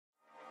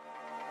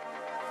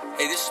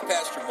Hey, this is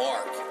Pastor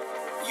Mark.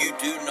 You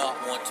do not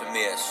want to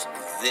miss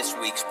this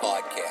week's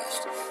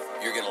podcast.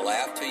 You're going to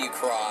laugh till you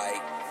cry,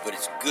 but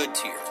it's good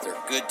tears. They're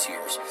good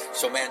tears.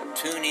 So, man,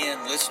 tune in,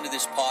 listen to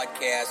this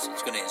podcast.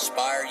 It's going to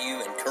inspire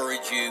you,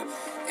 encourage you,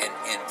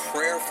 and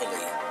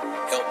prayerfully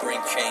help bring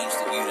change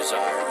that you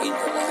desire in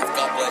your life.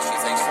 God bless you.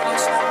 Thanks for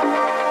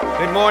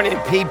listening. Good morning,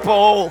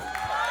 people.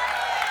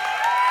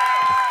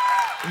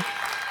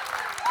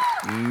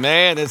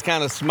 Man, it's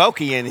kind of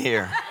smoky in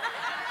here.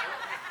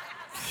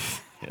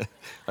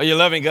 Are you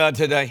loving God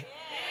today?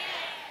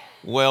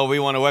 Well, we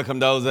want to welcome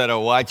those that are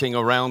watching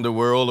around the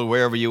world or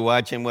wherever you're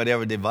watching,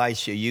 whatever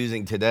device you're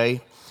using today.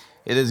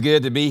 It is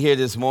good to be here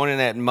this morning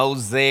at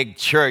Mosaic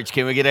Church.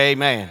 Can we get an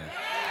amen?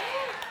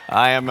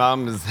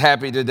 I'm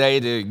happy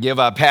today to give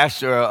our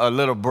pastor a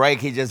little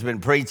break. He's just been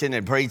preaching,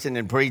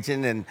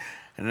 and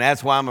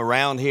that's why I'm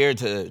around here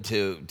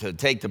to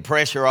take the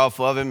pressure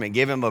off of him and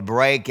give him a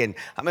break. And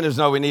how many of us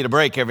know we need a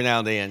break every now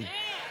and then?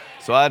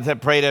 So I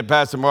pray that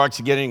Pastor Mark's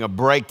getting a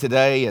break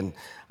today. And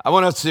I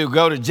want us to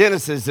go to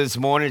Genesis this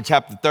morning,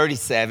 chapter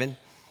 37.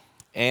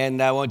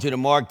 And I want you to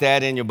mark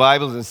that in your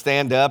Bibles and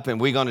stand up.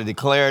 And we're going to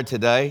declare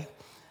today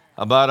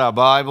about our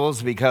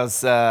Bibles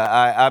because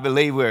I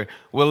believe we're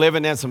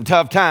living in some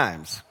tough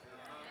times.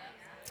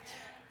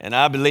 And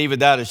I believe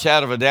without a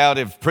shadow of a doubt,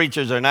 if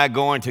preachers are not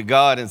going to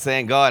God and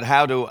saying, God,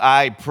 how do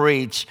I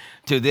preach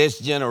to this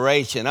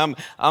generation?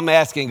 I'm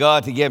asking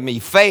God to give me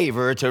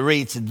favor to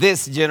reach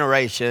this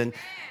generation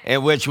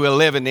in which we're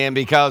living in,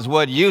 because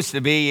what used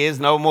to be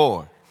is no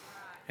more.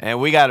 And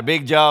we got a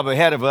big job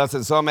ahead of us,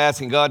 and so I'm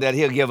asking God that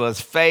he'll give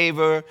us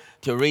favor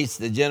to reach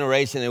the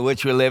generation in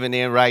which we're living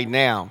in right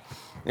now.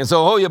 And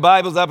so hold your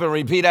Bibles up and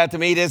repeat after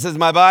me. This is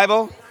my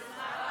Bible.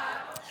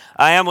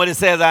 I am what it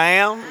says I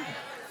am.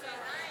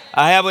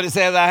 I have what it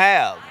says I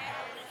have.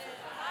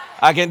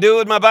 I can do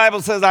what my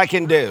Bible says I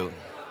can do.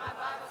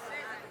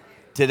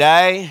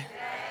 Today,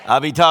 I'll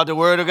be taught the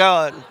Word of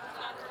God.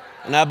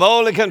 And I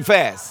boldly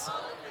confess,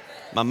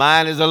 my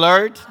mind is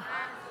alert,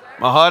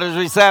 my heart is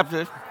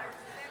receptive,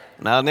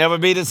 and I'll never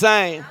be the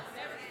same.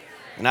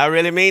 And I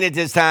really mean it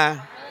this time.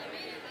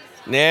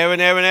 Never,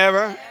 never,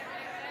 never.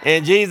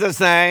 In Jesus'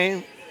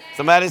 name,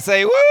 somebody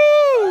say,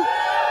 woo!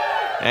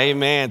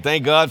 Amen.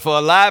 Thank God for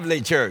a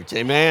lively church.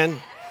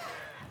 Amen.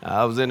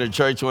 I was in a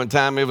church one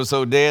time, it was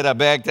so dead, I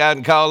backed out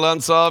and called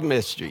Unsolved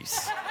Mysteries.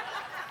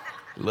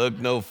 Look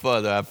no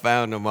further, I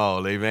found them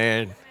all,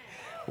 amen.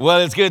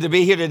 Well, it's good to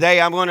be here today.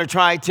 I'm going to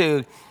try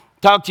to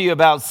talk to you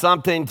about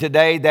something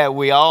today that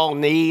we all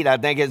need. I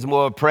think it's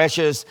more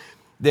precious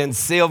than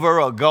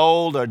silver or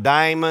gold or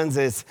diamonds.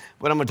 It's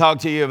what I'm going to talk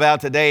to you about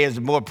today is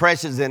more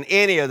precious than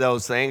any of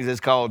those things. It's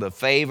called the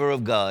favor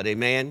of God,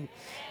 amen.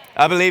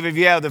 I believe if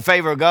you have the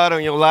favor of God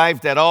on your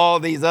life, that all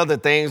these other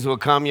things will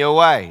come your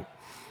way.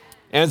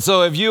 And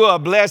so if you are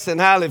blessed and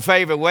highly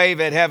favored, wave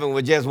at heaven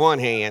with just one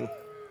hand.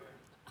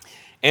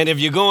 And if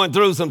you're going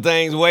through some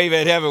things, wave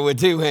at heaven with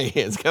two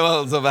hands. Come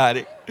on,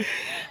 somebody.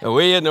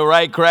 We're in the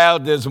right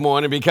crowd this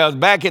morning because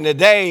back in the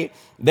day,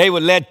 they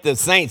would let the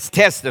saints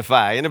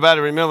testify.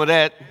 Anybody remember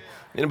that?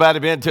 Anybody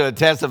been to a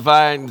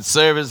testifying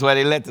service where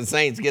they let the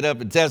saints get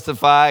up and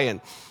testify? And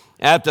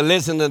after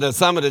listening to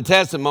some of the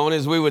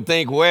testimonies, we would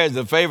think, where's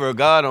the favor of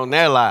God on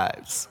their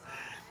lives?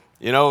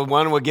 You know,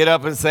 one would get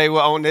up and say,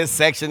 well, on this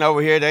section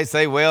over here, they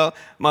say, well,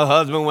 my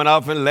husband went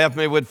off and left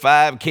me with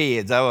 5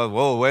 kids. I was,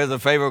 whoa, where's the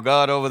favor of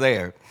God over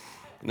there?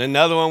 And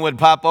another one would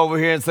pop over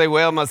here and say,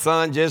 well, my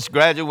son just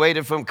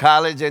graduated from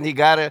college and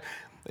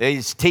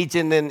he's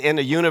teaching in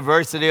the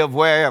university of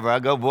wherever. I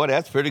go, boy,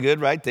 that's pretty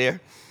good right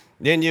there.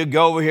 Then you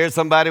go over here,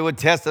 somebody would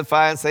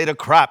testify and say the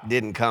crop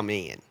didn't come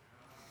in.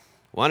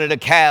 One of the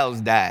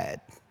cows died.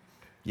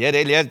 Yeah,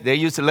 they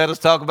used to let us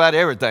talk about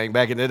everything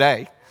back in the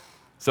day.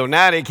 So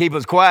now they keep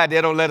us quiet. They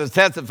don't let us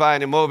testify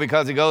anymore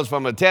because it goes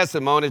from a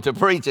testimony to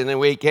preaching and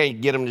we can't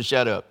get them to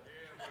shut up.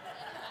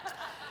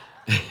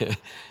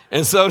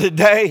 And so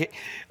today,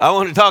 I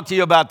want to talk to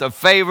you about the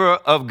favor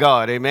of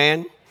God.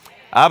 Amen.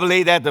 I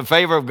believe that the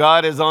favor of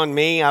God is on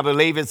me. I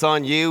believe it's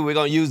on you. We're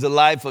going to use the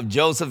life of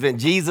Joseph and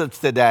Jesus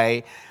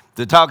today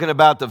to talking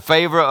about the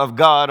favor of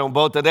God on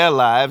both of their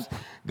lives.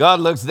 God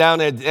looks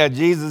down at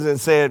Jesus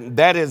and said,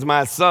 that is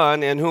my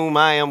son in whom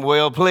I am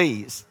well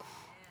pleased.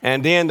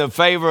 And then the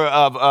favor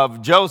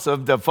of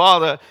Joseph, the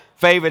father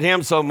favored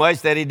him so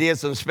much that he did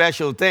some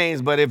special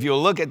things. But if you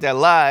look at their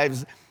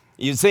lives,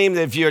 you seem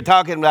that if you're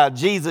talking about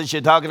Jesus,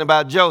 you're talking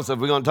about Joseph.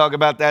 We're going to talk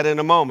about that in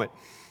a moment.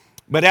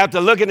 But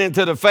after looking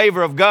into the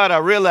favor of God, I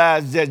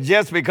realized that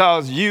just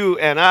because you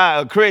and I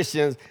are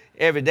Christians,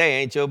 every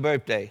day ain't your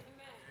birthday.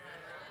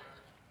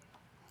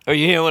 Are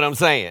you hearing what I'm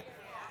saying?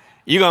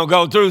 You're going to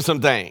go through some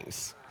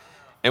things.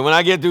 And when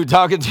I get through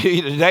talking to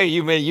you today,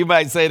 you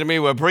might say to me,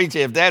 well, preacher,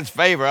 if that's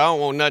favor, I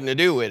don't want nothing to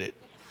do with it.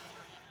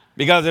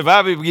 Because if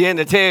I begin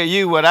to tell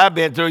you what I've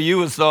been through, you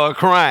would start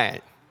crying.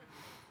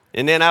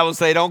 And then I would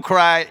say, don't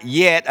cry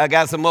yet. I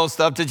got some more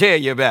stuff to tell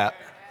you about.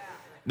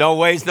 Don't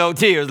waste no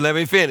tears. Let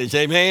me finish.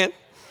 Amen?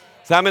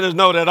 So how many of us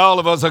know that all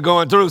of us are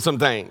going through some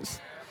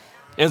things?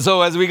 And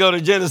so as we go to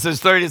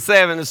Genesis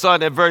 37 and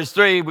start at verse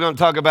 3, we're going to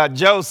talk about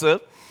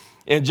Joseph.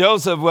 And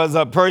Joseph was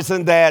a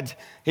person that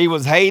he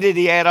was hated.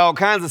 He had all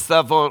kinds of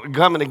stuff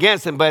coming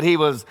against him, but he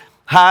was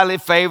highly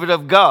favored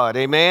of God.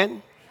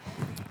 Amen.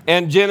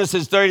 In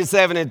Genesis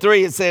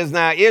 37:3, it says,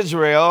 now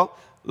Israel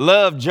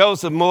loved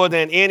Joseph more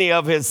than any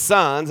of his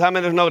sons. How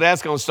many know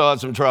that's going to start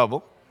some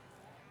trouble?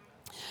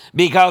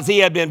 Because he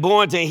had been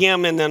born to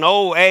him in an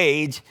old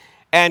age,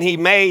 and he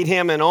made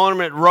him an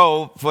ornament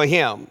robe for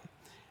him.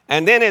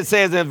 And then it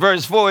says in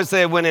verse 4, it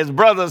said, when his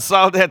brothers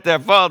saw that their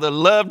father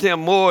loved him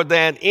more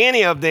than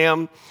any of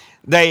them,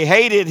 they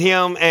hated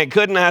him and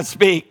could not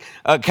speak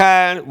a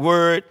kind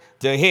word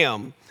to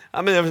him.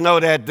 I mean, know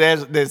that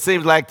it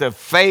seems like the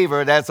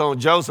favor that's on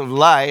Joseph's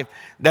life,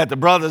 that the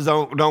brothers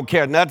don't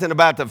care nothing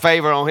about the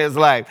favor on his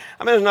life.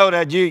 I mean, know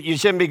that you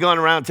shouldn't be going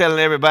around telling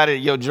everybody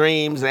your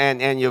dreams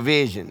and your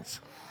visions.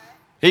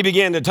 He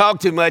began to talk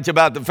too much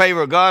about the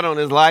favor of God on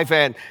his life,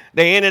 and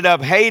they ended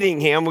up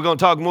hating him. We're going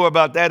to talk more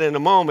about that in a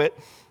moment.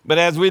 But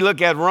as we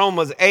look at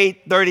Romans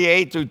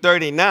 8:38 through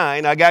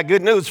 39, I got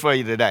good news for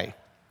you today.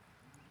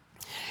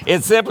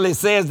 It simply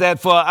says that,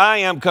 for I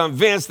am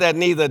convinced that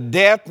neither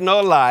death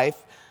nor life,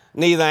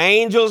 neither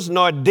angels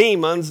nor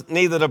demons,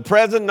 neither the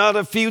present nor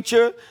the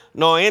future,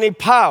 nor any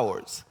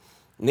powers,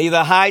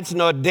 neither heights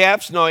nor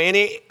depths, nor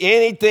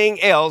anything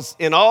else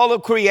in all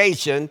of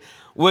creation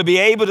will be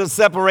able to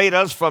separate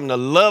us from the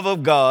love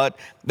of God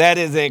that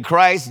is in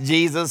Christ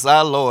Jesus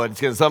our Lord.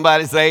 Can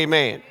somebody say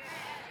amen?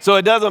 So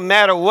it doesn't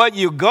matter what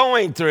you're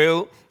going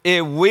through,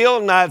 it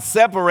will not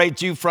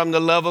separate you from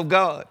the love of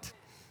God.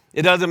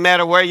 It doesn't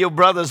matter where your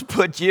brothers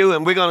put you,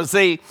 and we're going to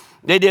see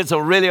they did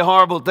some really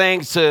horrible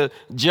things to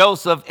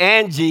Joseph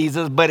and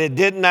Jesus, but it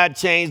did not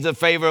change the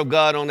favor of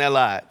God on their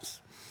lives.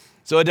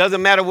 So it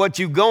doesn't matter what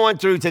you're going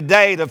through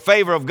today, the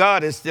favor of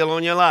God is still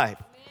on your life.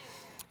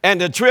 And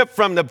the trip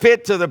from the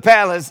pit to the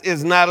palace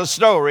is not a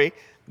story.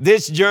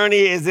 This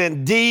journey is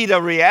indeed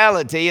a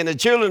reality, and the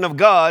children of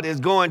God is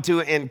going to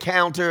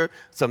encounter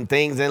some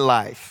things in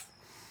life.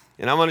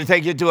 And I'm going to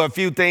take you to a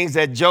few things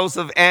that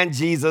Joseph and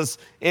Jesus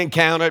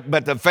encountered,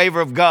 but the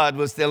favor of God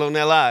was still on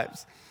their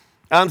lives.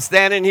 I'm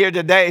standing here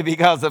today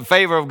because the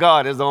favor of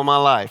God is on my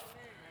life.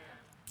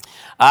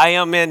 I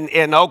am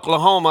in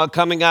Oklahoma,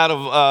 coming out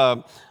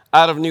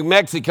of New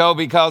Mexico,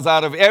 because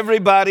out of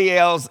everybody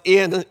else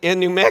in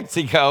New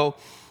Mexico,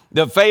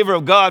 the favor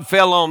of God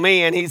fell on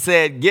me, and he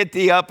said, get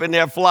thee up in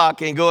their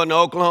flock and go into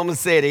Oklahoma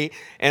City,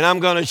 and I'm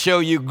going to show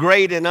you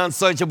great and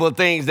unsearchable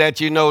things that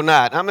you know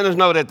not. How many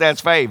know that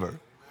that's favor?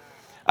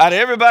 Out of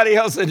everybody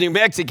else in New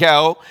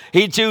Mexico,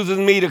 he chooses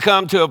me to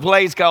come to a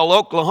place called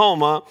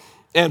Oklahoma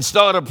and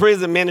start a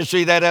prison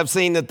ministry that have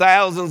seen the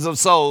thousands of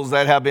souls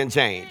that have been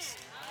changed.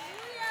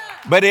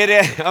 But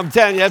I'm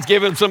telling you, let's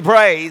give him some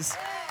praise.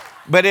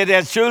 But it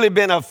has truly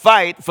been a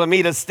fight for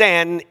me to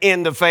stand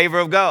in the favor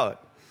of God.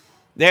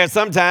 There are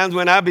some times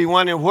when I be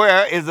wondering,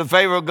 where is the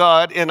favor of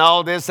God in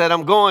all this that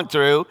I'm going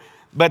through?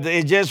 But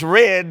it just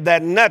read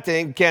that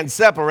nothing can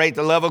separate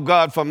the love of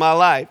God from my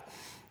life.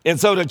 And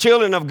so the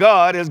children of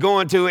God is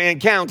going to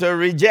encounter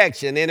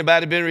rejection.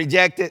 Anybody been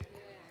rejected?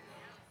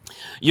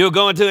 You're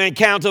going to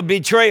encounter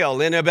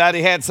betrayal.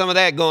 Anybody had some of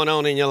that going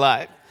on in your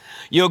life?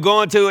 You're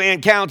going to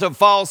encounter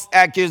false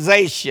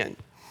accusation.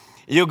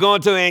 You're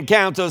going to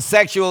encounter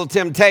sexual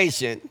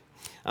temptation.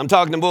 I'm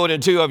talking to more than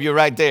two of you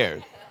right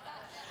there.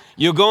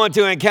 You're going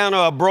to encounter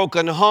a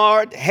broken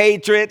heart,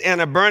 hatred,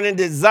 and a burning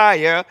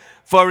desire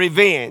for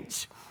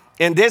revenge.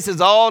 And this is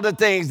all the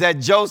things that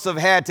Joseph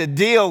had to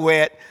deal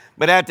with.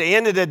 But at the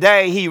end of the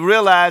day, he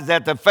realized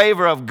that the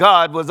favor of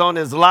God was on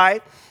his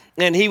life,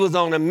 and he was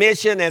on a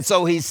mission. And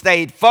so he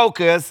stayed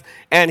focused,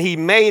 and he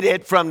made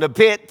it from the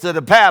pit to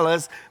the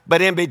palace.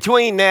 But in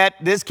between that,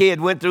 this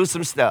kid went through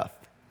some stuff.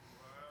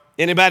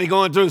 Anybody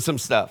going through some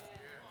stuff?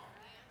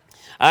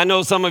 I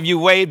know some of you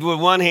waved with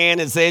one hand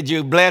and said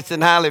you're blessed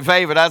and highly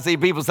favored. I see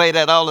people say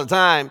that all the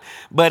time.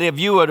 But if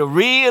you were to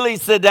really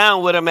sit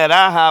down with them at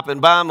IHOP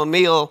and buy them a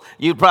meal,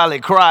 you'd probably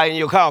cry in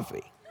your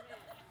coffee.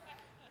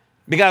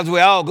 Because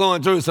we're all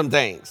going through some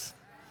things.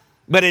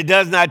 But it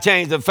does not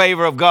change the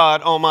favor of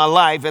God on my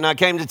life. And I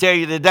came to tell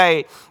you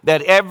today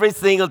that every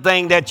single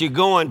thing that you're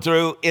going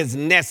through is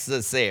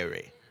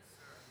necessary.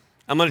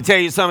 I'm going to tell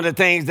you some of the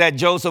things that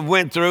Joseph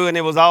went through, and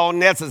it was all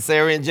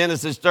necessary in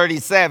Genesis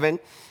 37.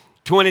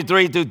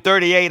 23 through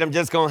 38, I'm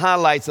just going to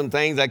highlight some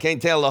things. I can't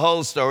tell the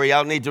whole story.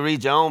 Y'all need to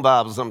read your own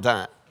Bible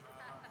sometime.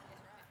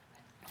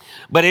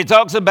 But it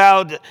talks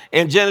about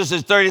in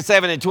Genesis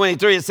 37 and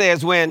 23, it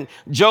says, when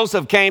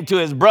Joseph came to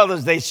his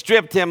brothers, they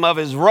stripped him of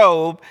his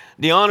robe,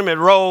 the ornament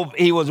robe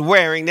he was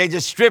wearing. They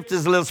just stripped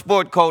his little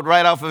sport coat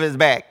right off of his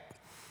back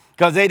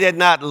because they did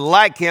not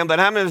like him. But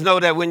how many of us know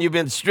that when you've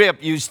been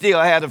stripped, you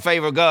still have the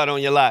favor of God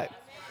on your life?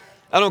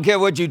 I don't care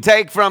what you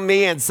take from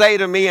me and say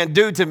to me and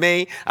do to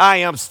me. I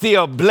am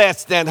still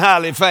blessed and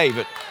highly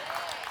favored.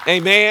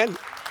 Amen.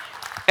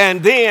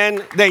 And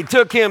then they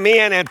took him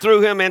in and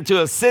threw him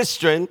into a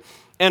cistern,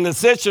 and the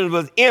cistern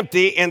was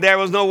empty and there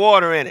was no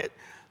water in it.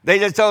 They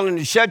just told him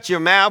to shut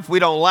your mouth. We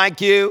don't like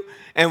you,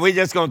 and we're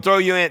just going to throw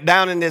you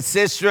down in this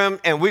cistern,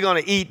 and we're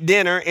going to eat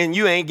dinner, and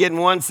you ain't getting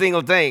one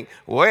single thing.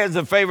 Where's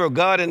the favor of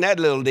God in that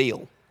little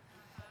deal?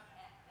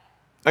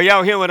 Are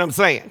y'all hearing what I'm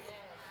saying?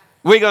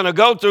 We're going to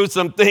go through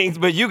some things,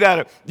 but you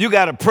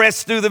gotta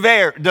press through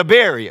the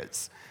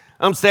barriers.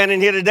 I'm standing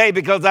here today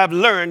because I've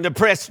learned to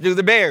press through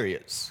the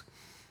barriers.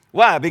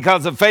 Why?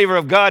 Because the favor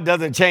of God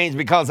doesn't change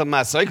because of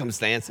my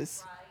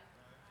circumstances.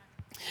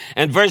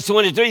 And verse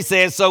 23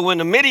 says, so when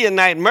the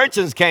Midianite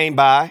merchants came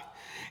by,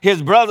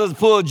 his brothers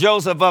pulled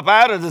Joseph up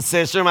out of the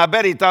cistern. I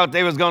bet he thought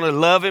they was going to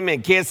love him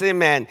and kiss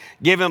him and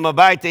give him a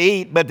bite to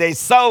eat, but they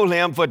sold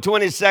him for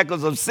 20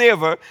 shekels of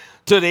silver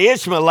to the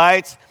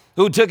Ishmaelites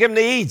who took him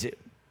to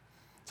Egypt.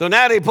 So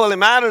now they pull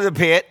him out of the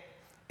pit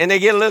and they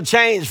get a little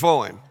change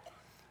for him.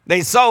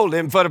 They sold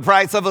him for the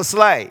price of a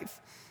slave.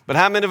 But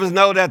how many of us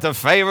know that the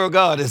favor of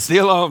God is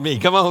still on me?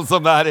 Come on,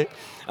 somebody.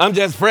 I'm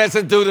just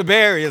pressing through the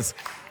barriers.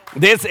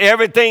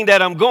 Everything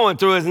that I'm going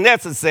through is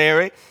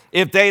necessary.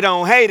 If they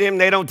don't hate him,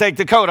 they don't take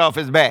the coat off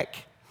his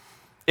back.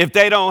 If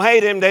they don't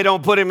hate him, they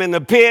don't put him in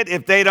the pit.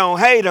 If they don't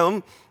hate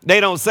him, they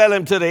don't sell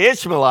him to the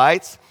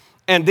Ishmaelites.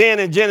 And then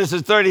in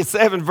Genesis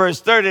 37,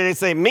 verse 30, they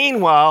say,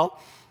 meanwhile,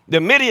 the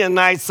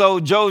Midianites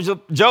sold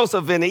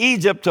Joseph in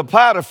Egypt to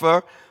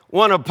Potiphar,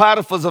 one of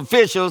Potiphar's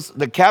officials,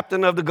 the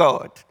captain of the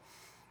guard.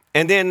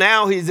 And then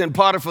now he's in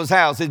Potiphar's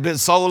house. He's been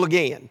sold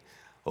again.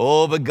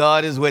 Oh, but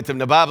God is with him.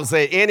 The Bible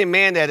says any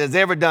man that has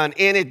ever done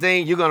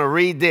anything, you're going to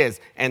read this,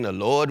 and the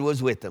Lord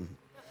was with him.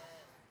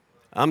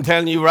 I'm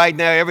telling you right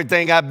now,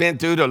 everything I've been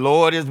through, the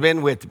Lord has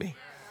been with me.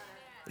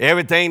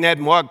 Everything that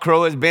Mark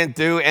Crow has been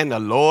through, and the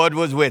Lord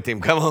was with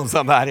him. Come on,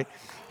 somebody.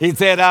 He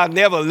said, I'll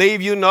never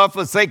leave you nor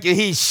forsake you.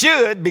 He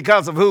should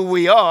because of who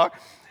we are.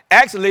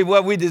 Actually,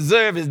 what we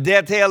deserve is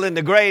death, hell, and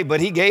the grave, but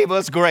he gave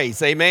us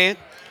grace. Amen.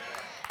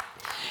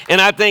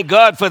 And I thank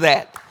God for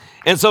that.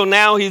 And so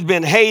now he's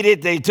been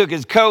hated. They took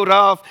his coat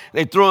off.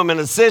 They threw him in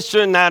a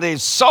cistern. Now they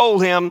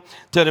sold him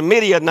to the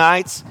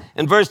Midianites.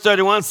 And verse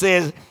 31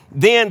 says,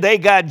 then they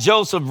got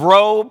Joseph's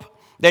robe.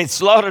 They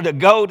slaughtered a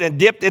goat and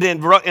dipped it in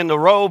the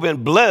robe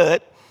in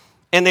blood.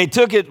 And they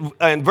took it,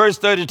 in verse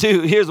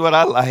 32, here's what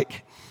I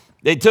like.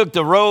 They took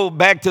the robe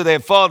back to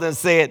their father and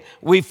said,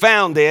 we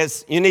found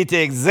this. You need to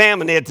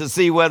examine it to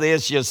see whether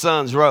it's your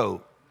son's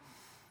robe.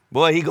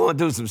 Boy, he going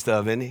through some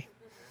stuff, isn't he?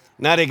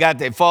 Now they got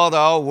their father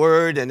all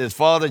worried, and his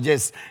father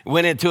just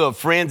went into a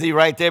frenzy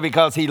right there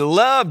because he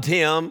loved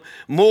him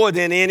more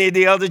than any of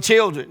the other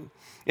children.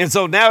 And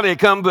so now they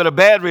come with a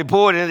bad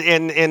report,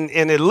 and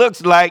it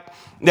looks like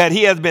that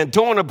he has been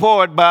torn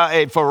apart by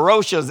a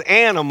ferocious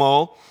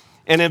animal.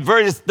 And in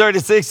verse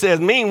 36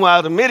 says,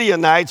 meanwhile, the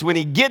Midianites, when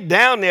he get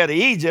down there to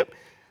Egypt,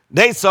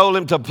 they sold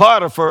him to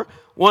Potiphar,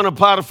 one of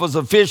Potiphar's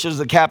officials,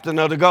 the captain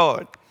of the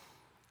guard.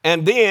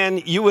 And then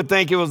you would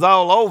think it was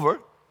all over.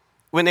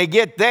 When they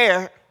get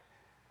there,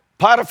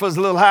 Potiphar's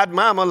little hot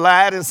mama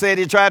lied and said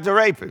he tried to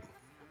rape her.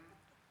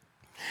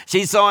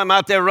 She saw him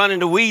out there running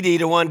the weed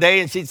eater one day,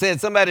 and she said,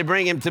 somebody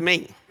bring him to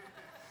me.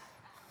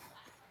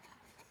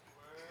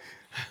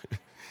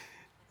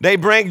 They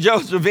bring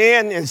Joseph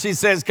in, and she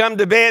says, come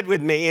to bed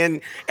with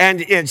me.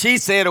 And she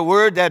said a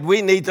word that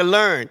we need to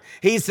learn.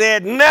 He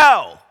said,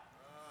 no.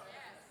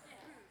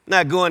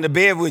 Not going to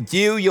bed with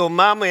you, your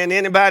mama, and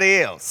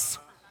anybody else.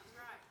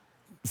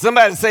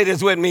 Somebody say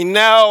this with me,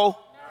 no.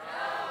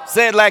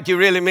 Say it like you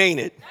really mean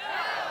it.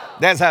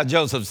 That's how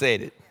Joseph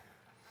said it.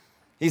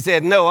 He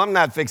said, no, I'm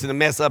not fixing to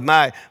mess up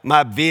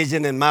my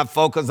vision and my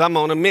focus. I'm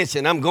on a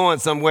mission. I'm going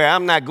somewhere.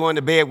 I'm not going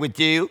to bed with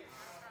you.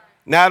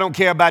 Now, I don't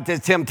care about this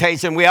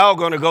temptation. We're all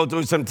going to go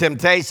through some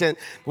temptation.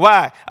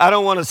 Why? I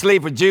don't want to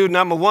sleep with you,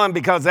 number one,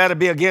 because that'll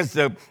be against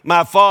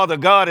my Father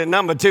God. And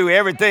number two,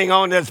 everything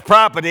on this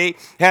property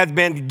has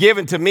been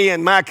given to me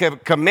in my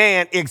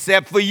command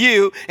except for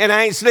you, and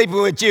I ain't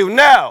sleeping with you.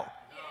 No.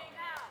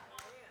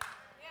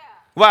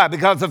 Why?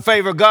 Because the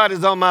favor of God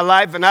is on my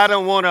life, and I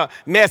don't want to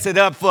mess it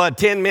up for a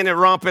 10-minute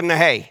romp in the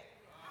hay.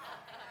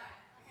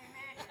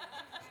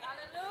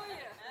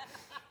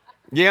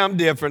 Yeah, I'm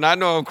different. I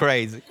know I'm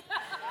crazy.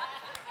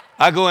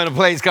 I go in a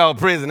place called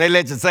prison. They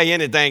let you say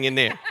anything in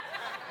there.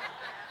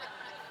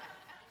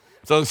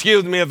 So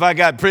excuse me if I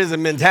got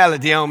prison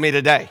mentality on me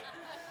today.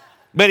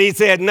 But he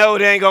said, no,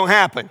 it ain't going to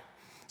happen.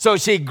 So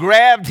she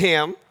grabbed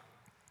him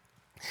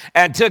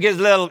and took his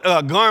little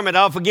garment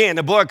off again.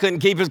 The boy couldn't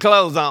keep his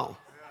clothes on.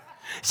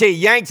 She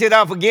yanks it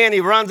off again.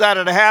 He runs out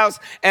of the house,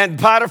 and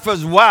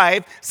Potiphar's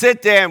wife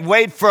sit there and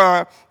wait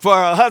for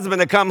her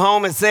husband to come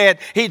home and said,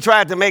 he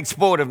tried to make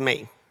sport of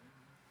me.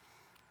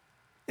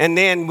 And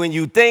then when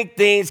you think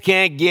things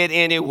can't get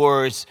any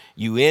worse,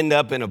 you end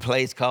up in a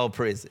place called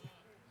prison.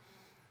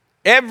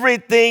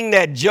 Everything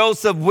that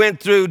Joseph went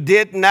through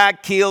did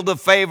not kill the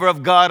favor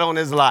of God on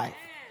his life.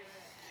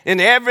 And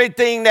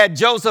everything that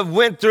Joseph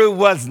went through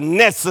was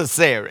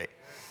necessary.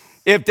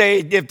 If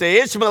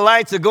the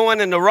Ishmaelites are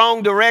going in the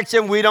wrong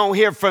direction, we don't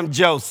hear from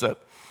Joseph.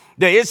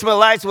 The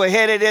Ishmaelites were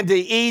headed into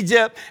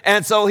Egypt,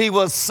 and so he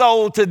was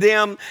sold to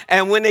them.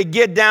 And when they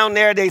get down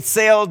there, they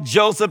sell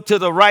Joseph to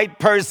the right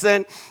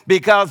person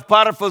because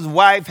Potiphar's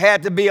wife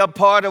had to be a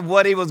part of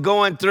what he was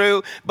going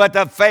through, but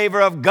the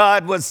favor of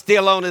God was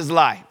still on his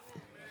life.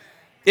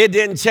 It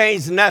didn't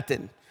change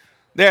nothing.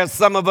 There's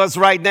some of us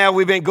right now,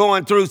 we've been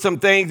going through some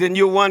things and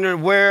you're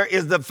wondering, where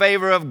is the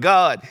favor of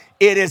God?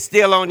 It is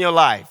still on your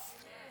life.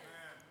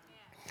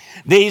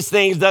 These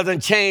things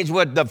doesn't change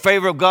what the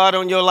favor of God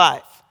on your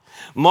life.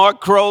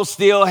 Mark Crow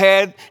still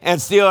had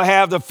and still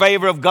have the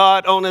favor of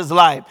God on his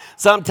life.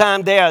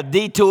 Sometimes there are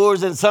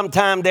detours and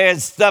sometimes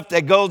there's stuff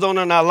that goes on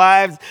in our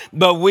lives,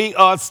 but we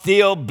are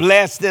still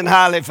blessed and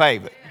highly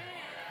favored.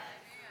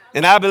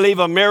 And I believe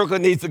a miracle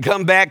needs to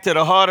come back to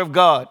the heart of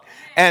God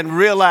and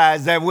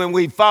realize that when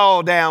we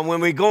fall down,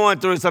 when we're going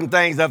through some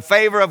things, the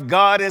favor of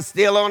God is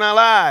still on our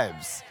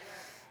lives.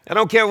 I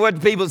don't care what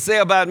people say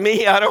about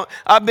me.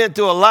 I've been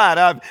through a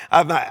lot.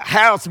 My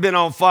house been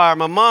on fire.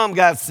 My mom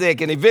got sick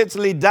and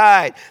eventually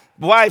died.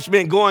 Wife's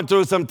been going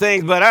through some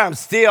things, but I'm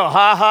still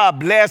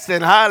blessed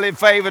and highly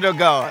favored of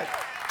God.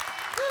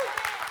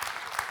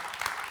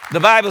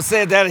 The Bible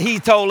said that he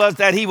told us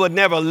that he would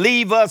never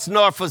leave us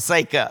nor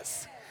forsake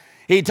us.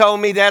 He told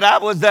me that I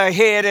was the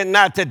head and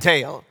not the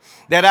tail,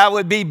 that I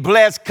would be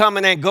blessed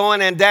coming and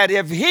going, and that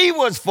if he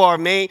was for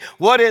me,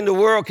 what in the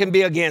world can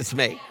be against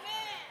me?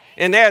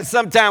 And there's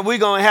sometimes we're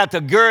going to have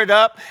to gird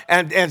up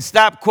and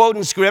stop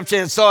quoting scripture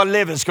and start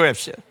living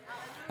scripture.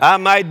 I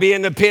might be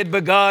in the pit,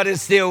 but God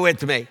is still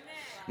with me.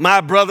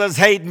 My brothers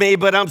hate me,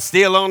 but I'm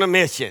still on a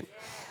mission.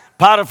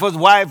 Potiphar's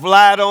wife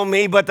lied on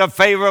me, but the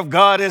favor of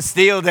God is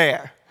still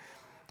there.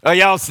 Are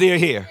y'all still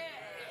here?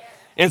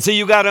 And so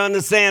you got to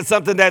understand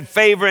something, that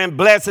favor and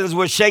blessings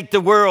will shake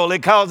the world.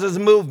 It causes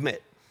movement.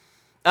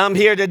 I'm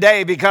here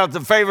today because the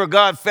favor of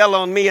God fell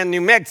on me in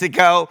New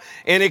Mexico,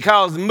 and it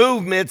caused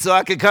movement so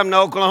I could come to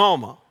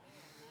Oklahoma.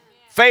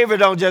 Favor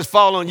don't just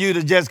fall on you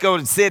to just go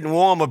to sit and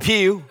warm a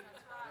pew.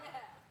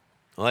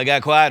 Well, I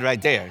got quiet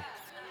right there.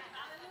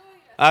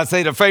 I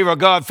say the favor of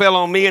God fell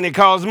on me, and it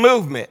caused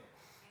movement.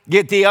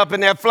 Get thee up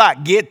in that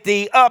flock. Get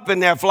thee up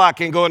in that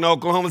flock and go into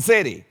Oklahoma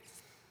City.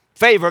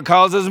 Favor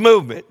causes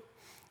movement.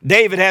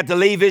 David had to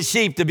leave his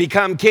sheep to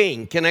become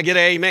king. Can I get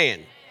an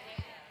amen?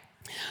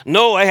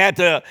 Noah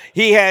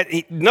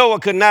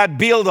could not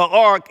build an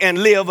ark and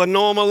live a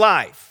normal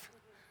life.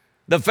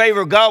 The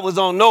favor of God was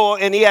on Noah,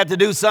 and he had to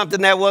do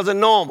something that wasn't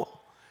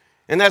normal.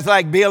 And that's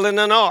like building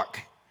an ark.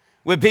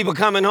 With people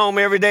coming home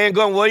every day and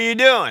going, what are you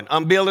doing?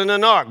 I'm building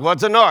an ark.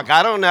 What's an ark?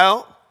 I don't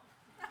know.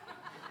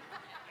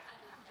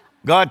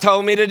 God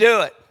told me to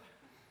do it.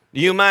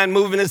 Do you mind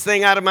moving this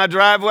thing out of my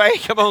driveway?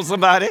 Come on,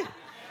 somebody.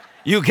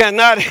 You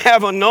cannot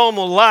have a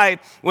normal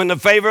life when the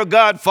favor of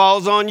God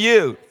falls on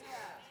you.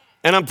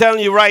 And I'm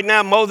telling you right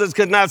now, Moses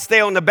could not stay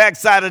on the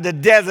backside of the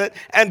desert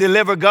and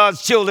deliver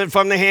God's children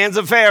from the hands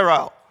of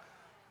Pharaoh.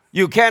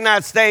 You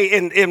cannot stay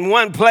in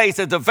one place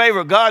if the favor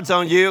of God's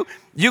on you.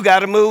 You got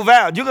to move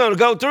out. You're going to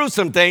go through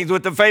some things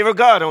with the favor of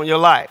God on your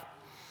life.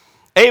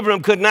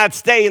 Abram could not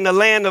stay in the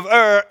land of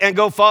Ur and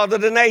go father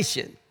the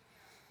nation.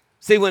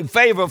 See, when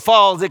favor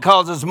falls, it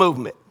causes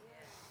movement.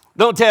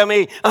 Don't tell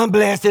me I'm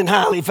blessed and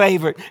highly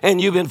favored and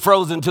you've been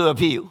frozen to a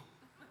pew.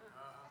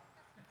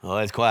 Oh,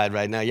 it's quiet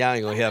right now. Y'all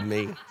ain't going to help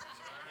me.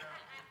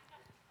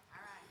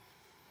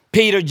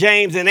 Peter,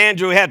 James, and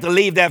Andrew had to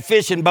leave that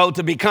fishing boat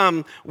to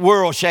become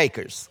world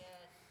shakers.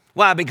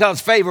 Why?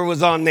 Because favor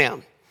was on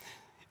them.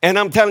 And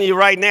I'm telling you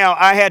right now,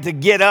 I had to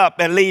get up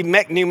and leave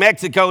New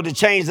Mexico to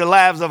change the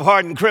lives of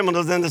hardened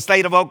criminals in the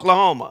state of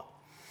Oklahoma.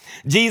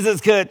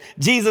 Jesus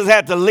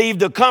had to leave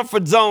the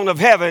comfort zone of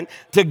heaven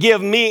to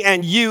give me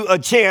and you a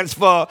chance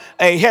for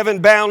a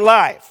heaven-bound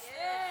life.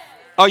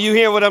 Are you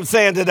hearing what I'm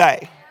saying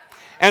today?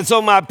 And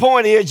so my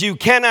point is, you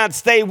cannot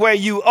stay where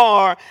you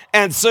are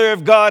and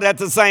serve God at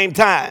the same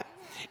time.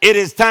 It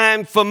is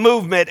time for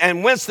movement.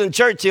 And Winston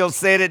Churchill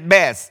said it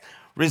best: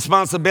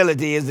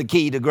 responsibility is the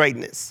key to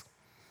greatness.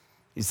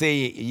 You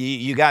see,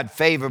 you got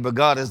favor, but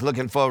God is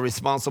looking for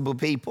responsible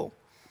people.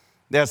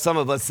 There are some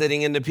of us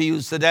sitting in the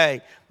pews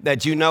today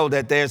that you know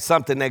that there's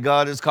something that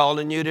God is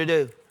calling you to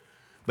do,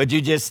 but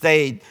you just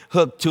stayed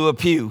hooked to a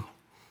pew.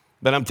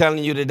 But I'm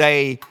telling you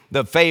today,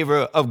 the favor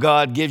of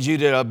God gives you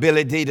the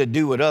ability to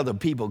do what other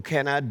people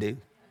cannot do.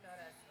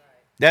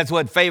 That's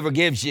what favor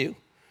gives you.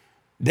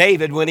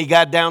 David, when he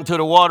got down to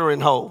the watering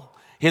hole,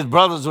 his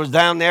brothers was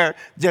down there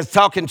just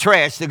talking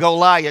trash to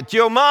Goliath.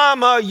 Your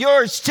mama,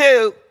 yours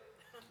too.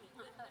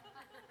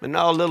 But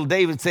no, little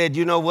David said,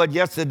 you know what?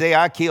 Yesterday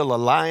I killed a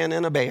lion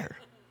and a bear,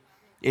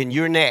 and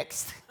you're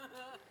next.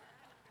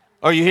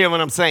 Are you hearing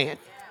what I'm saying?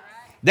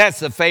 That's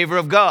the favor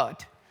of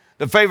God.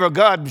 The favor of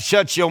God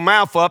shuts your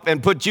mouth up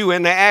and puts you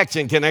into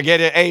action. Can I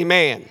get it?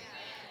 Amen.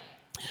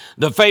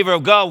 The favor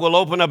of God will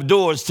open up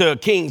doors to a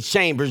king's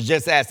chambers,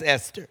 just as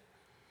Esther.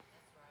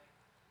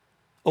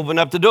 Open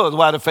up the doors.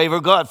 Why? The favor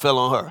of God fell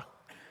on her.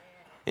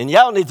 And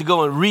y'all need to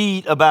go and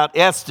read about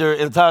Esther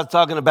and start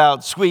talking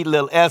about sweet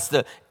little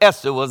Esther.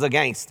 Esther was a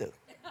gangster.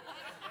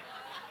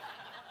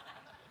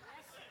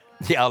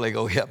 Y'all ain't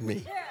gonna help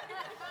me.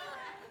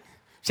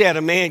 She had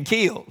a man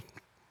killed.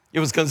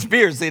 It was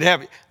conspiracy to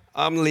have it.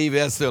 I'm going to leave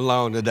Esther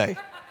alone today.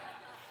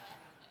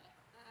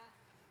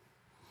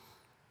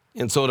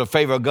 And so the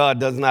favor of God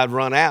does not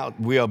run out.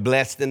 We are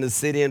blessed in the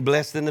city and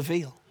blessed in the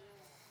field.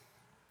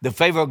 The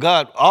favor of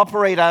God.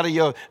 Operate out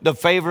of the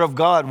favor of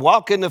God.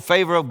 Walk in the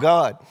favor of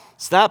God.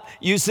 Stop.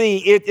 You see,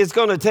 it's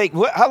going to take,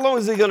 how long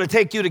is it going to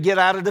take you to get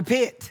out of the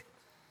pit?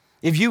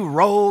 If you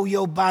roll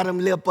your bottom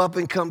lip up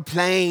and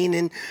complain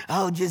and,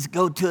 I'll just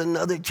go to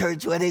another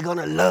church where they're going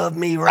to love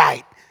me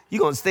right,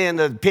 you're going to stay in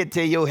the pit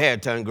till your hair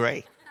turn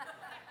gray.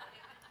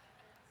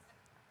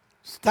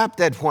 Stop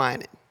that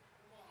whining.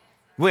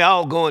 We're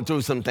all going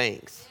through some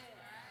things.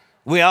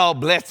 We're all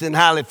blessed and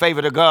highly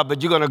favored of God,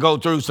 but you're going to go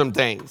through some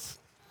things.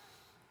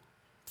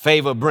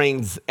 Favor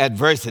brings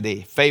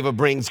adversity. Favor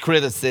brings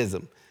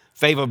criticism.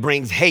 Favor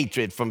brings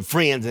hatred from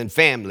friends and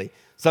family.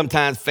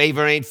 Sometimes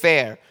favor ain't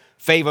fair.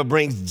 Favor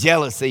brings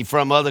jealousy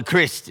from other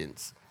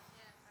Christians.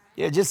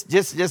 Yeah,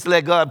 just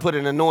let God put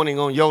an anointing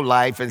on your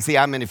life and see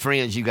how many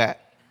friends you got.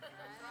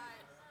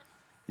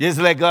 Just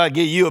let God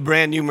give you a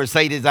brand new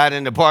Mercedes out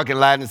in the parking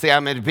lot and see how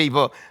many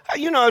people.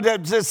 You know,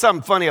 there's just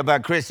something funny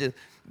about Christians.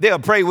 They'll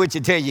pray with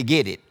you till you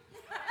get it.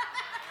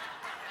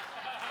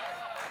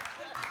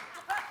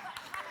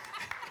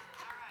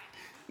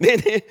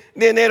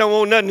 Then they don't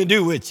want nothing to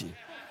do with you.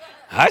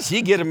 How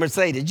she get a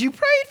Mercedes? You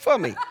prayed for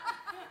me.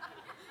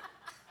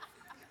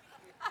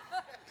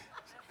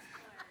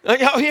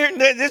 Y'all hearing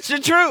that? That's the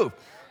truth.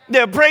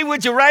 They'll pray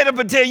with you right up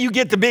until you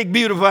get the big,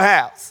 beautiful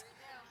house.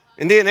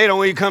 And then they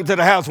don't even come to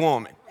the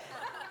housewarming.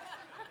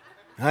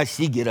 How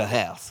she get a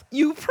house?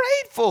 You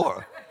prayed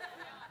for her.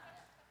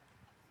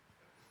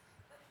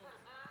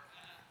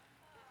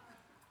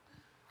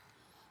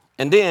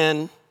 And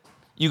then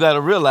you got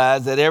to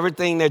realize that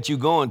everything that you're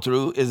going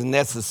through is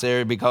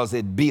necessary because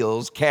it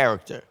builds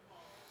character.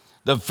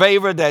 The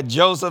favor that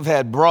Joseph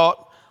had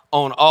brought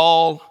on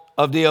all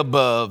of the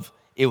above,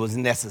 it was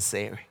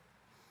necessary.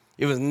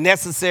 It was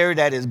necessary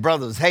that his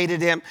brothers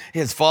hated him.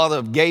 His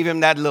father gave him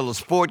that little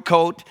sport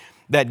coat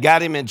that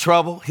got him in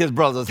trouble. His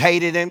brothers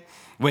hated him.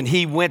 When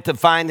he went to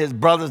find his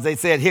brothers, they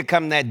said, here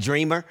come that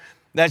dreamer.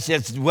 That's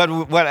just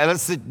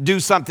let's do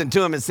something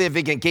to him and see if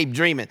he can keep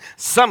dreaming.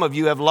 Some of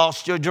you have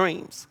lost your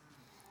dreams.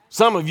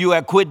 Some of you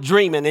have quit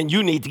dreaming and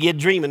you need to get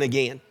dreaming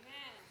again.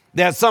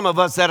 There are some of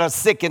us that are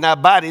sick in our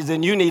bodies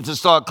and you need to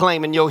start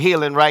claiming your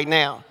healing right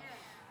now.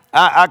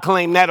 I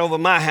claim that over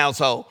my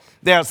household.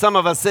 There are some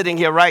of us sitting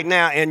here right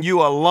now and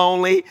you are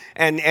lonely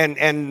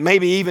and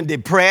maybe even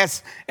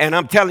depressed. And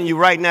I'm telling you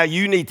right now,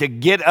 you need to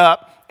get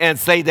up and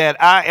say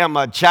that I am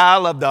a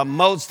child of the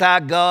Most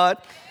High God.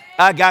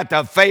 I got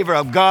the favor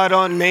of God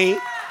on me.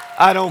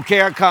 I don't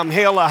care come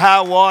hell or high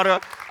water.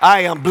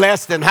 I am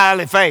blessed and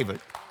highly favored.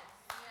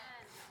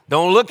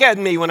 Don't look at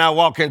me when I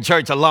walk in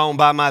church alone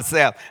by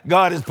myself.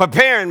 God is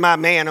preparing my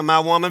man or my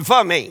woman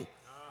for me.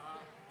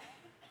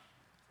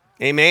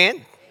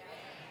 Amen?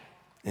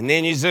 And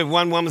then you said,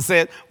 one woman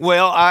said,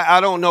 well,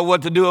 I don't know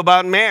what to do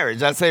about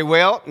marriage. I say,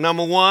 well,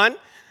 number one,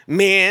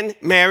 men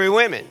marry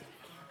women.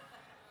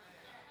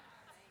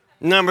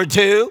 Number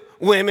two,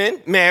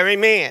 women marry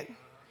men.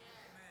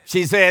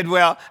 She said,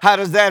 well, how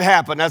does that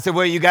happen? I said,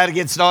 well, you got to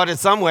get started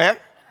somewhere.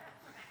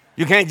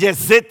 You can't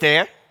just sit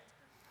there.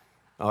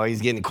 Oh,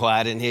 he's getting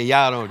quiet in here.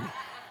 Y'all don't.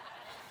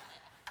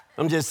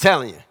 I'm just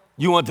telling you.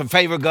 You want the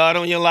favor of God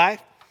on your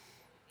life?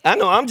 I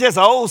know, I'm just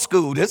old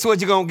school. That's what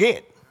you're going to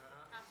get.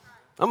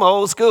 I'm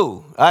old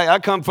school. I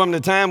come from the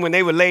time when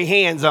they would lay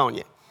hands on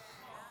you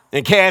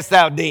and cast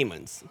out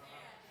demons.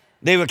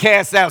 They would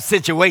cast out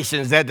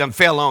situations that them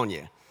fell on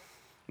you.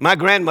 My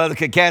grandmother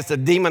could cast a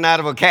demon out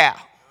of a cow.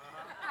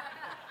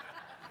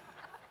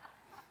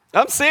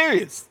 I'm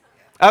serious.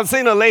 I've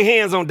seen her lay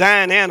hands on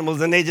dying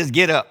animals and they just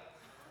get up,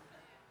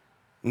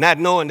 not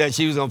knowing that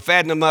she was going to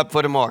fatten them up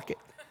for the market.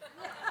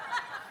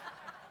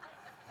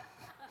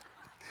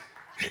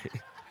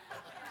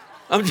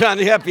 I'm trying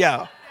to help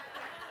y'all.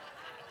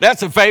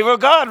 That's a favor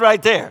of God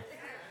right there.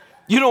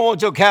 You don't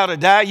want your cow to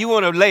die. You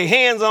want to lay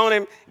hands on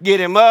him, get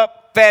him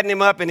up, fatten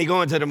him up, and he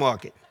go into the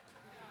market.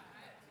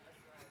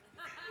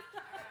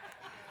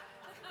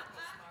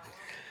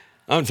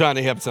 I'm trying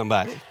to help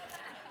somebody.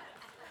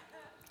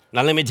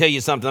 Now, let me tell you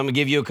something. I'm going to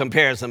give you a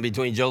comparison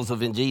between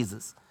Joseph and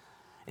Jesus.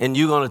 And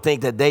you're going to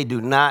think that they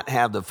do not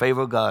have the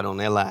favor of God on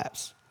their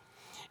lives.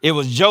 It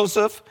was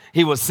Joseph.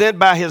 He was sent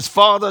by his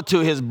father to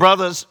his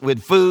brothers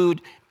with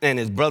food, and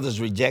his brothers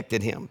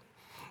rejected him.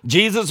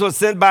 Jesus was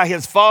sent by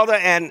his father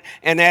and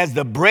as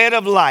the bread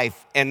of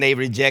life, and they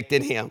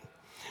rejected him.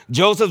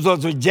 Joseph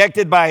was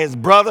rejected by his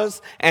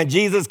brothers, and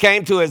Jesus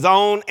came to his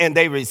own, and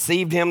they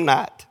received him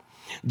not.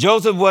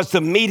 Joseph was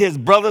to meet his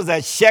brothers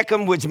at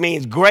Shechem, which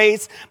means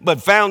grace,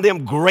 but found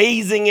them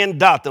grazing in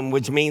Dothan,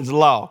 which means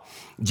law.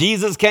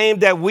 Jesus came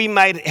that we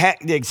might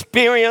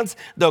experience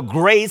the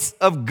grace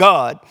of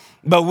God,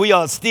 but we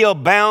are still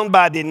bound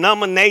by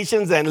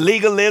denominations and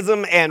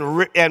legalism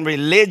and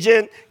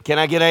religion. Can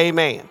I get an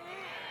amen?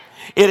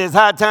 It is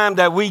high time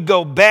that we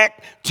go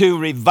back to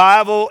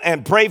revival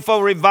and pray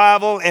for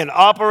revival and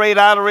operate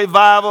out of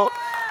revival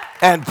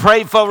and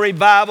pray for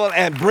revival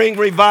and bring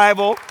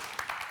revival.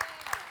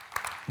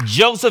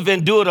 Joseph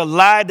endured a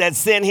lie that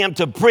sent him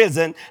to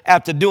prison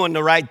after doing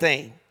the right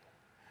thing.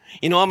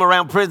 You know, I'm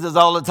around prisoners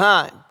all the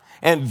time,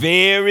 and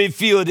very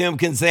few of them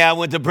can say I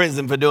went to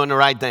prison for doing the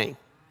right thing.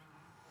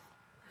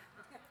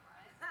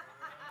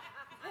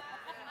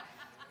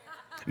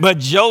 But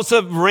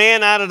Joseph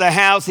ran out of the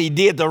house. He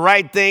did the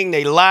right thing.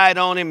 They lied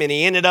on him, and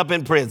he ended up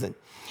in prison.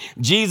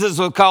 Jesus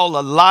was called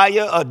a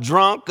liar, a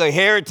drunk, a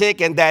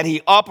heretic, and that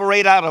he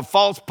operated out of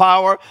false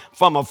power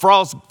from a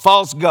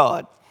false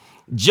god.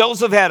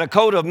 Joseph had a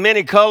coat of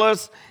many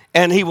colors,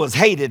 and he was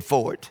hated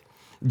for it.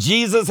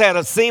 Jesus had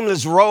a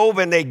seamless robe,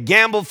 and they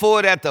gambled for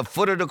it at the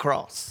foot of the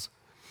cross.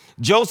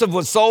 Joseph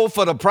was sold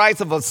for the price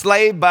of a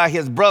slave by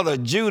his brother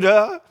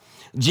Judah.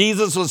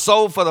 Jesus was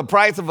sold for the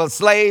price of a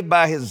slave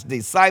by his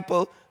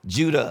disciple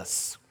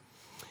Judas.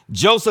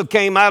 Joseph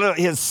came out of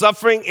his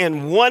suffering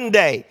in one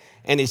day,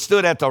 and he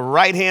stood at the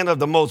right hand of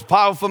the most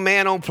powerful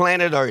man on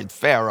planet Earth,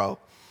 Pharaoh.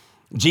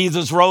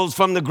 Jesus rose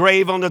from the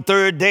grave on the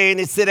third day, and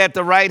he sat at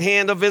the right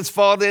hand of his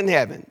Father in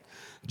heaven.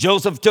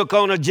 Joseph took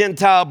on a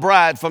Gentile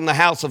bride from the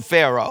house of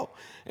Pharaoh,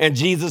 and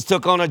Jesus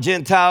took on a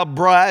Gentile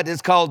bride.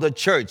 It's called the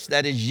church.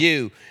 That is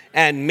you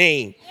and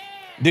me.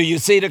 Do you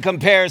see the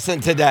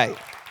comparison today?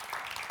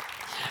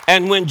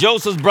 And when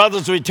Joseph's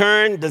brothers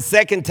returned the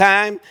second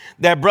time,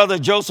 their brother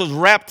Joseph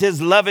wrapped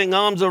his loving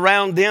arms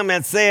around them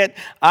and said,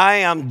 I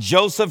am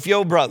Joseph,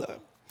 your brother.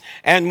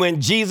 And when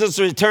Jesus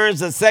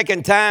returns the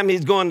second time,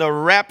 he's going to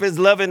wrap his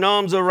loving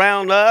arms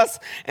around us,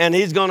 and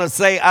he's going to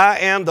say, I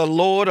am the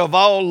Lord of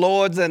all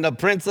lords and the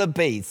Prince of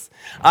Peace.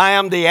 I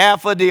am the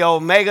Alpha, the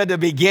Omega, the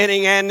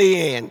beginning and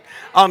the end.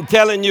 I'm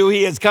telling you,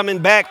 he is coming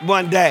back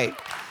one day.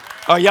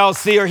 Are y'all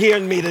still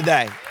hearing me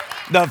today?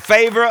 The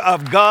favor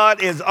of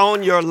God is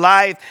on your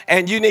life,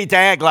 and you need to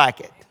act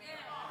like it.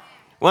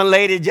 One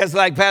lady, just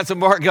like Pastor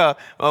Mark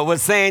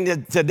was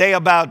saying today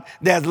about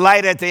there's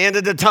light at the end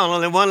of the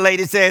tunnel, and one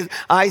lady says,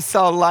 I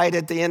saw light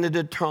at the end of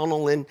the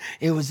tunnel, and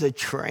it was a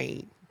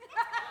train.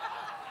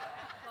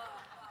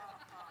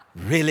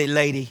 Really,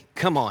 lady?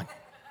 Come on.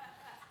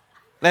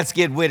 Let's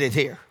get with it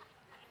here.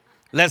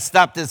 Let's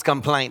stop this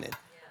complaining.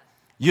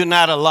 You're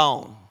not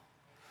alone.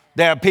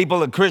 There are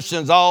people and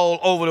Christians all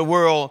over the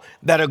world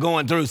that are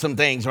going through some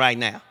things right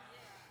now.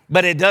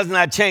 But it does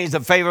not change the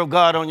favor of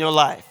God on your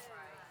life.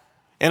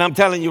 And I'm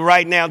telling you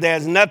right now,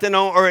 there's nothing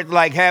on earth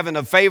like having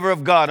the favor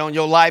of God on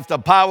your life, the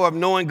power of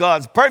knowing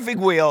God's perfect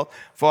will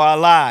for our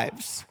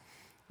lives.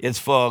 It's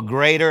far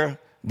greater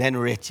than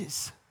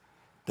riches.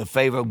 The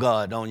favor of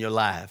God on your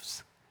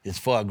lives is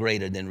far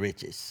greater than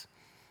riches.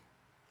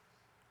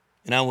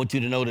 And I want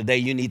you to know today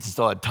you need to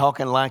start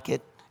talking like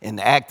it and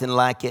acting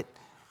like it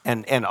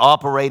and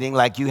operating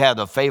like you have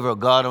the favor of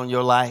God on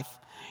your life.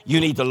 You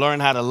need to learn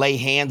how to lay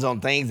hands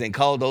on things and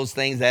call those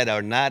things that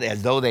are not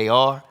as though they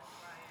are.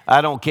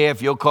 I don't care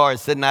if your car is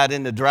sitting out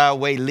in the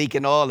driveway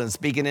leaking oil and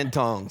speaking in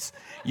tongues.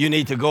 You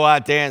need to go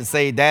out there and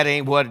say, that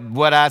ain't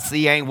what I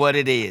see ain't what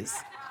it is.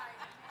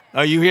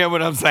 Are you hearing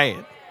what I'm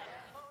saying?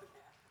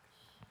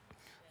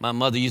 My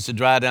mother used to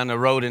drive down the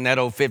road in that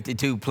old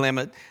 52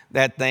 Plymouth.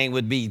 That thing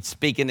would be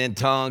speaking in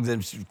tongues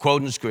and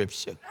quoting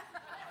scripture.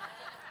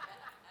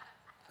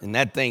 And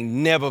that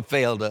thing never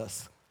failed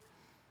us.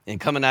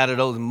 And coming out of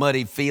those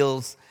muddy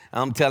fields,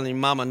 I'm telling you,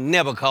 Mama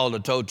never called a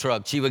tow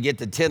truck. She would get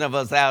the 10 of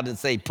us out and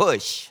say,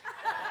 push.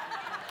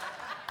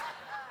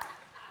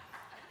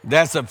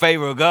 That's the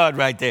favor of God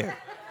right there.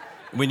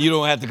 When you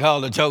don't have to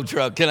call the tow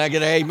truck. Can I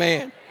get an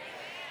amen?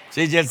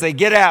 She just say,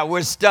 get out,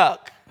 we're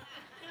stuck.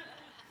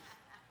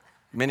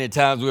 Many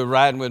times we were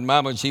riding with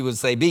Mama and she would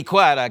say, be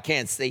quiet, I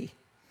can't see.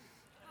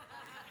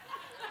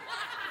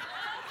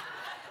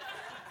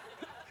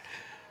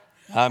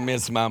 I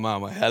miss my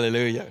mama.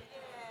 Hallelujah.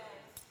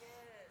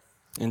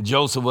 And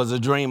Joseph was a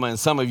dreamer, and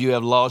some of you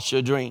have lost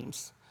your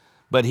dreams.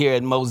 But here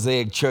at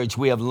Mosaic Church,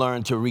 we have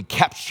learned to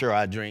recapture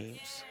our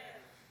dreams.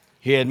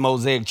 Here at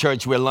Mosaic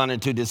Church, we're learning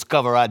to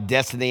discover our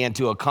destiny and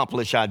to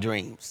accomplish our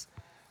dreams.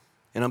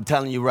 And I'm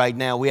telling you right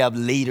now, we have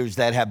leaders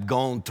that have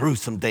gone through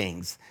some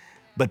things,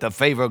 but the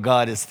favor of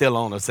God is still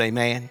on us.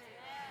 Amen.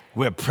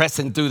 We're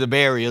pressing through the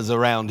barriers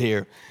around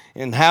here.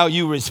 And how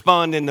you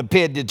respond in the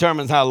pit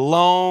determines how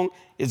long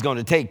it's going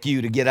to take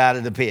you to get out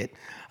of the pit.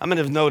 I'm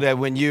going to know that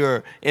when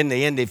you're in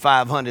the Indy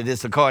 500,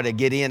 it's the car that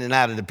get in and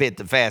out of the pit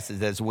the fastest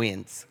that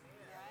wins.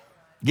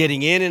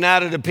 Getting in and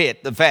out of the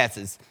pit the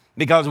fastest,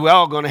 because we're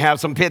all going to have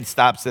some pit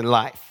stops in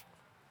life.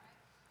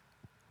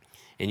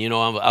 And you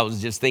know, I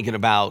was just thinking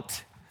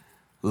about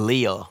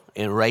Leah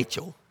and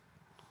Rachel.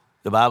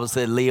 The Bible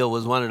said Leah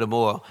was one of the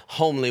more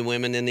homely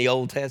women in the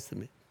Old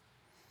Testament.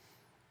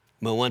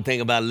 But one thing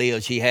about Leah,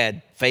 she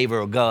had favor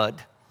of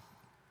God,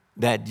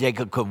 that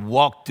Jacob could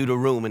walk through the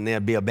room and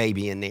there'd be a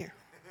baby in there.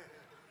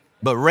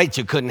 But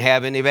Rachel couldn't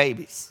have any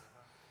babies.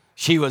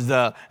 She was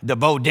the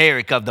Bo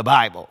Derek of the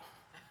Bible.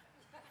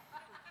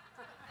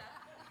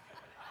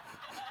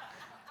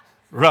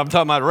 I'm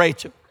talking about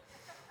Rachel.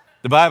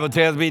 The Bible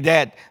tells me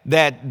that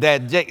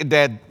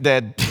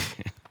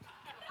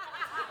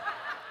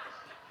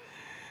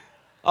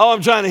oh,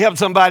 I'm trying to help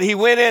somebody. He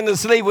went in to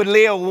sleep with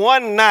Leah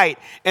one night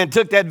and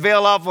took that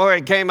veil off of her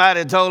and came out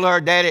and told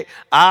her, Daddy,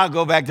 I'll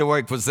go back to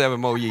work for 7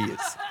 more years.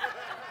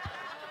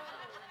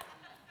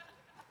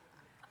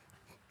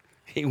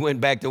 He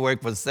went back to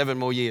work for 7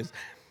 more years.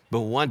 But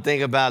one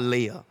thing about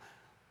Leah,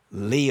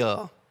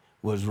 Leah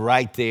was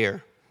right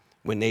there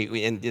when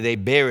they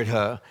buried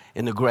her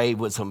in the grave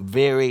with some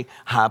very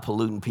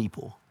high-polluting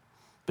people.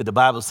 But the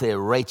Bible said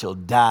Rachel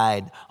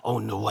died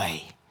on the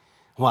way.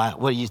 Why?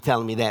 What are you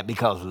telling me that?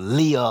 Because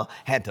Leah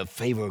had the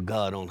favor of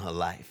God on her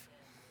life.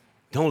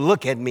 Don't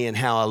look at me and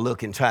how I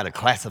look and try to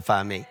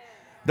classify me.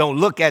 Don't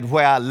look at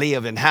where I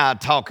live and how I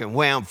talk and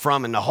where I'm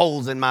from and the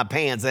holes in my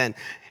pants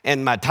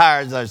and my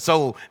tires are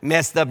so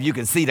messed up you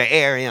can see the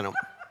air in them.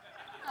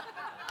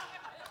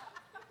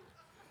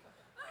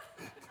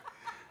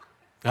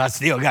 I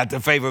still got the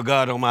favor of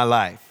God on my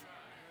life.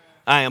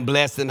 I am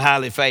blessed and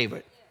highly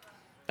favored.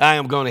 I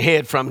am going to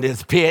head from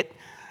this pit.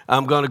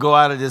 I'm going to go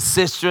out of this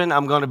cistern.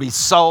 I'm going to be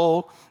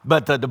sold.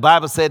 But the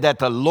Bible said that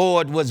the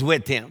Lord was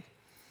with him.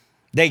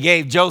 They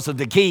gave Joseph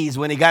the keys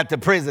when he got to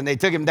prison. They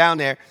took him down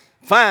there.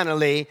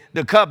 Finally,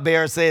 the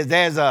cupbearer says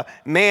there's a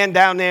man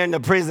down there in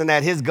the prison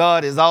that his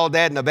God is all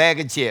that in a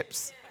bag of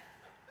chips.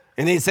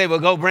 And he said, well,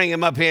 go bring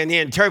him up here. And he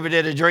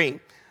interpreted a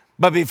dream.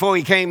 But before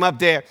he came up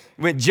there,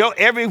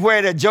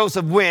 everywhere that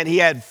Joseph went, he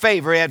had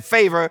favor. He had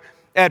favor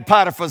at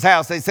Potiphar's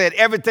house. They said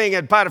everything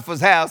at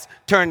Potiphar's house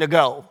turned to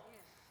gold.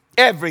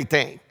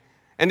 Everything.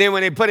 And then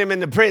when they put him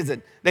in the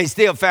prison, they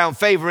still found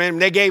favor in him.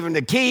 They gave him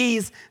the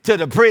keys to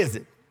the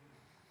prison.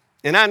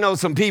 And I know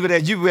some people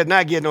that you would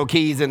not get no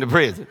keys in the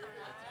prison.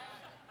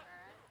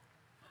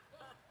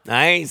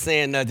 I ain't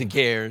saying nothing,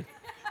 Karen.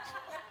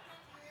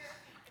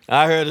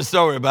 I heard a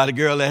story about a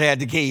girl that had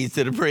the keys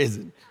to the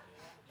prison.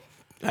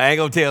 I ain't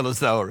going to tell the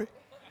story.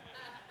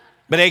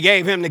 But they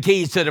gave him the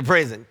keys to the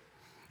prison.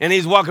 And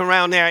he's walking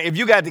around there. If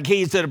you got the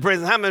keys to the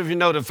prison, how many of you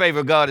know the favor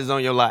of God is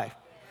on your life?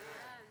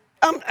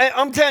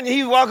 I'm telling you,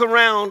 he's walking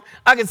around.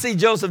 I can see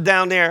Joseph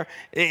down there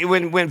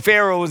when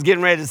Pharaoh was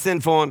getting ready to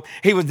send for him.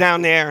 He was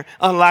down there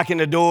unlocking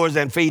the doors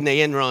and feeding the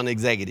Enron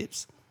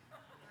executives.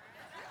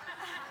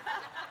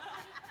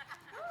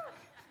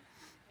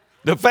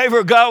 The favor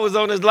of God was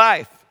on his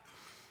life.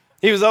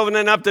 He was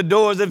opening up the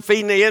doors and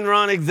feeding the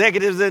Enron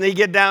executives, and he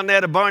get down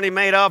there to Barney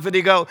Madoff, and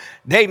he go,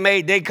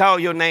 they call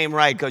your name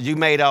right because you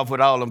made off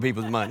with all them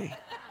people's money.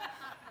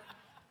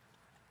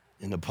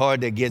 And the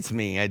part that gets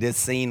me, this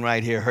scene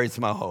right here hurts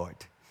my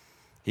heart.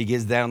 He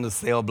gets down to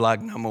cell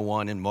block number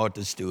 1, and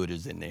Martha Stewart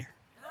is in there.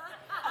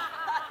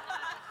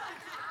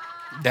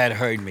 That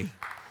hurt me.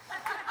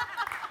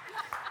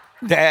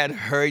 That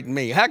hurt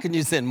me. How can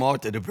you send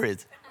Martha to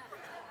prison?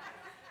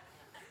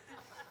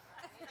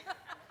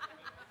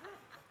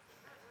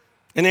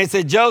 And they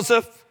said,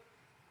 Joseph,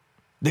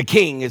 the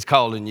king is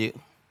calling you.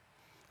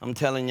 I'm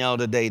telling y'all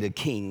today, the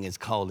king is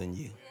calling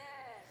you.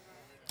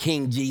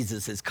 King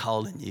Jesus is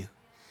calling you.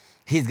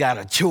 He's got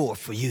a chore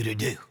for you to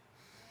do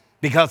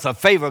because the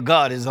favor of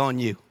God is on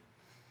you.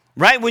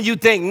 Right when you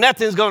think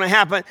nothing's going to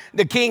happen,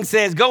 the king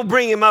says, go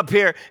bring him up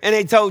here. And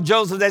they told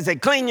Joseph, they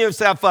said, clean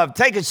yourself up,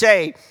 take a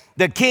shave.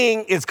 The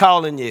king is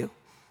calling you.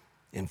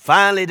 And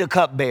finally, the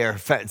cupbearer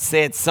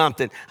said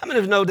something. How many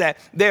of you know that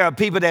there are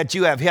people that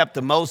you have helped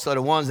the most are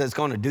the ones that's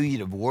going to do you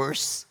the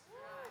worst?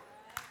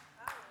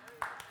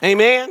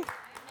 Amen?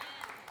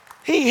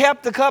 He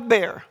helped the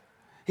cupbearer.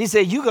 He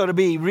said, you're going to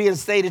be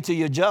reinstated to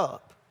your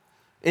job.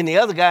 And the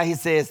other guy, he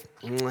says,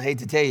 I hate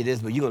to tell you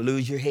this, but you're going to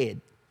lose your head.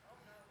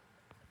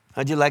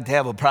 How'd you like to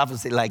have a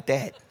prophecy like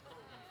that?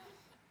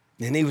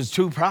 And it was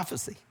true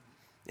prophecy.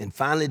 And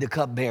finally, the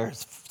cupbearer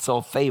saw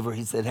favor.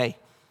 He said, hey,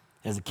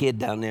 there's a kid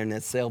down there in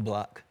that cell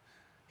block.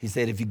 He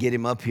said, if you get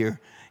him up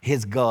here,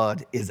 his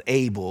God is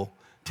able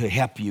to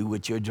help you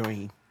with your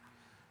dream.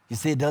 You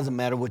see, it doesn't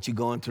matter what you're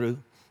going through.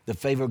 The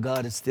favor of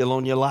God is still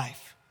on your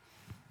life.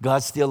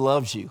 God still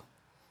loves you.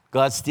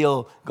 God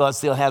still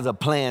has a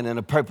plan and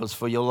a purpose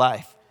for your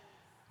life.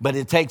 But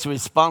it takes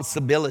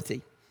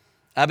responsibility.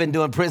 I've been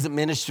doing prison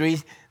ministry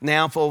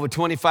now for over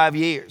 25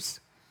 years.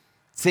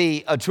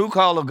 See, a true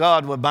call of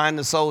God will bind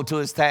the soul to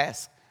his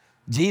task.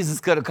 Jesus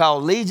could have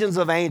called legions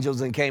of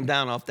angels and came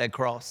down off that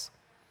cross.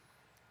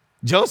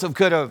 Joseph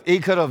could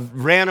have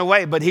ran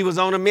away, but he was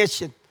on a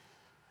mission.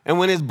 And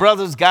when his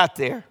brothers got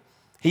there,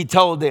 he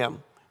told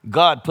them,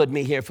 God put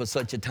me here for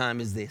such a time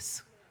as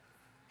this.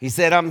 He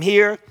said, I'm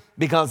here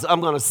because I'm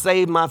going to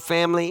save my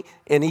family.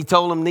 And he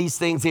told them these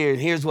things here.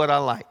 And here's what I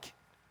like.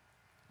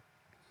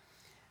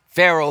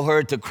 Pharaoh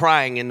heard the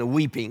crying and the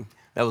weeping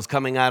that was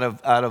coming out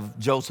of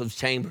Joseph's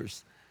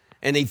chambers.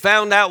 And he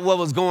found out what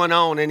was going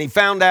on. And he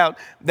found out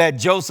that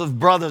Joseph's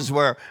brothers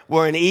were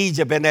in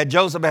Egypt and that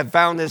Joseph had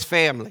found his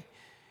family.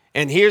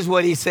 And here's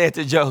what he said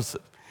to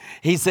Joseph.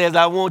 He says,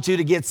 I want you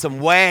to get some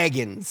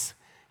wagons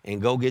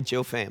and go get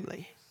your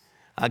family.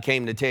 I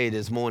came to tell you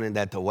this morning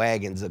that the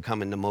wagons are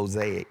coming to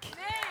Mosaic.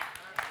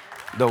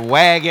 The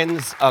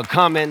wagons are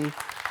coming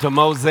to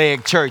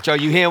Mosaic Church. Are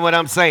you hearing what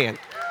I'm saying?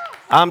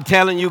 I'm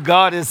telling you,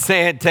 God is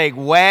saying, take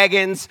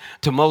wagons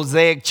to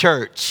Mosaic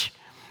Church.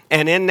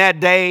 And in that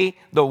day,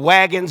 the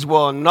wagons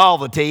were a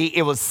novelty.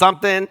 It was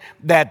something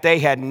that they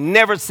had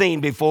never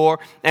seen before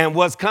and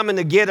was coming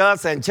to get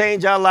us and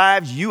change our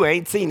lives. You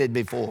ain't seen it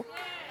before.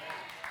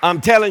 I'm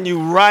telling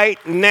you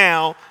right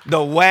now,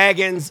 the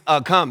wagons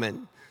are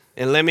coming.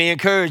 And let me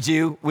encourage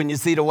you, when you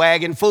see the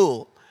wagon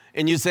full,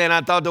 And you saying,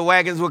 I thought the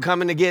wagons were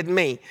coming to get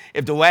me.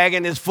 If the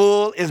wagon is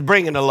full, it's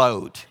bringing a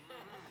load.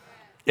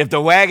 If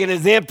the wagon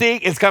is empty,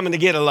 it's coming to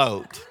get a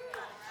load.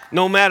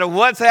 No matter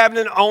what's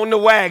happening on the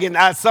wagon,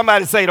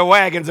 somebody say the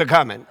wagons are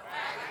coming.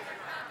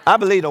 I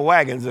believe the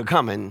wagons are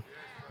coming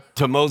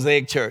to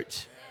Mosaic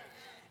Church.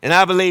 And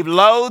I believe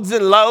loads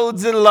and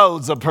loads and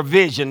loads of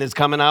provision is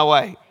coming our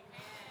way.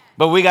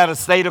 But we got to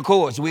stay the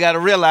course. We got to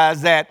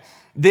realize that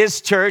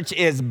this church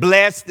is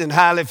blessed and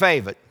highly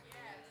favored.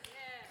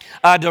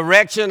 Our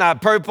direction, our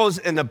purpose,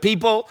 and the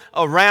people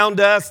around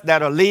us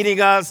that are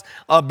leading us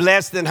are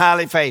blessed and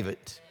highly favored.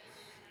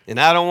 And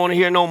I don't want to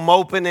hear no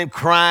moping and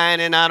crying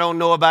and I don't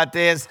know about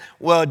this.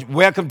 Well,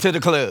 welcome to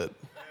the club.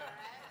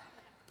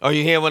 Are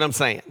you hearing what I'm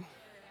saying?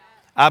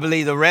 I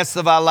believe the rest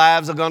of our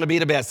lives are going to be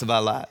the best of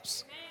our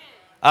lives.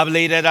 I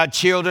believe that our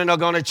children are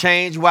going to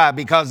change. Why?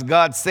 Because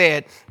God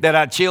said that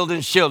our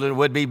children's children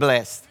would be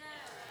blessed.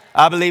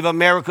 I believe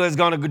America is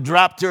going to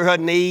drop to her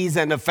knees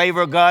and the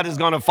favor of God is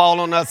going to fall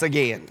on us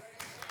again.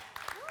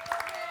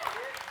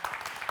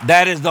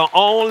 That is the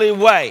only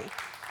way.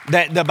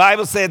 That the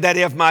Bible said that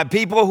if my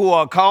people who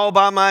are called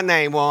by my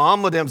name will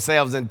humble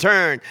themselves and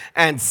turn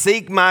and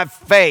seek my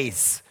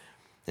face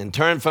and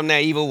turn from their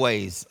evil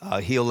ways, I'll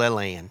heal their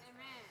land.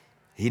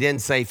 He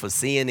didn't say for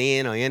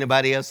CNN or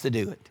anybody else to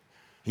do it.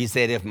 He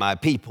said if my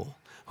people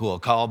who are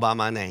called by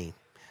my name,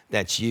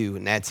 that's you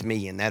and that's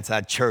me and that's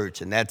our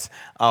church and that's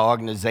our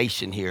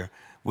organization here,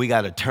 we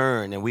got to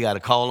turn and we got to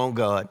call on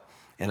God.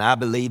 And I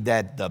believe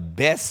that the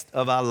best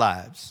of our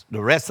lives,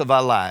 the rest of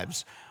our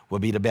lives, will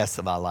be the best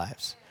of our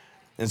lives.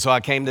 And so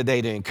I came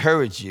today to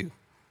encourage you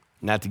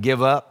not to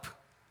give up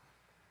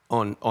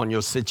on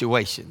your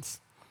situations.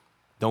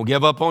 Don't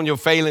give up on your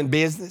failing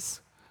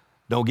business.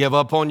 Don't give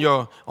up on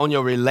your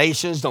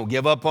relations. Don't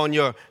give up on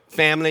your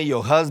family,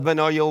 your husband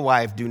or your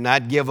wife. Do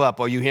not give up.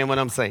 Are you hearing what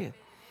I'm saying?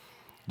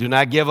 Do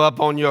not give up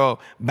on your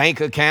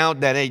bank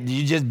account that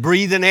you just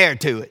breathing air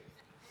to it.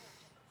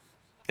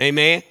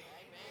 Amen.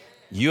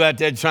 You out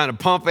there trying to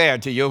pump air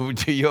to your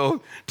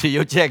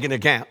checking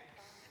account.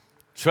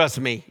 Trust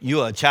me,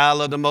 you are a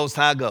child of the Most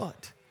High God.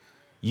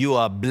 You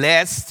are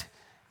blessed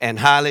and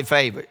highly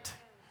favored.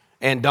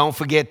 And don't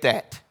forget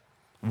that.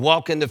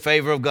 Walk in the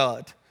favor of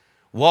God.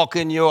 Walk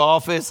in your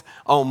office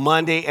on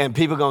Monday and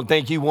people are going to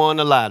think you won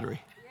the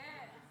lottery.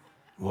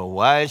 Well,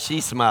 why is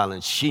she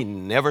smiling? She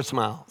never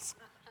smiles.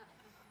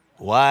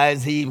 Why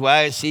is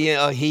he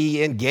or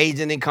he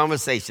engaging in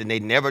conversation? They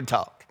never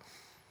talk.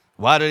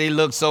 Why do they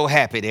look so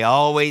happy? They're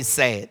always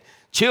sad.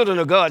 Children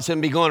of God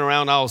shouldn't be going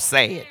around all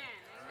sad.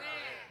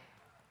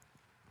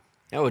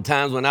 There were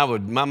times when I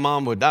would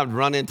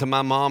run into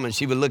my mom and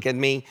she would look at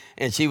me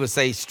and she would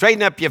say,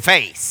 straighten up your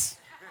face.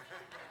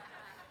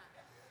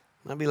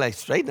 I'd be like,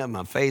 straighten up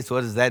my face?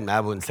 What does that mean?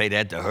 I wouldn't say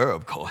that to her,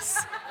 of course.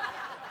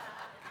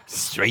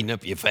 Straighten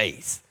up your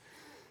face.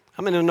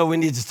 How many know we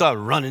need to stop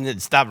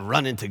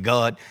running to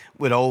God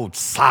with an old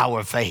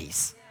sour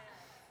face?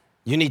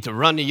 You need to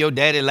run to your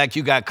daddy like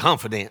you got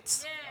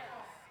confidence.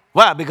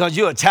 Why? Because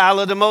you're a child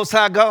of the Most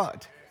High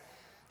God.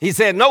 He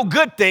said, no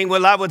good thing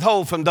will I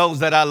withhold from those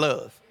that I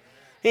love.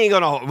 He ain't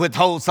going to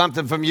withhold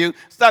something from you.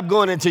 Stop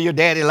going into your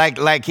daddy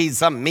like he's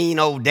some mean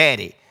old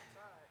daddy.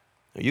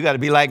 You got to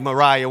be like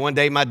Mariah. One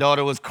day my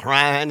daughter was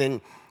crying and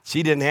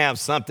she didn't have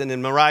something.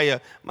 And Mariah,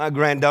 my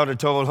granddaughter,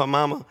 told her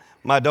mama,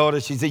 my daughter,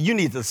 she said, you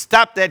need to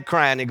stop that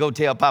crying and go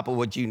tell Papa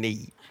what you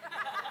need.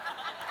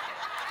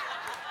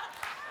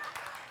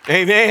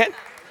 Amen.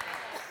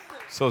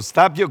 So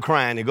stop your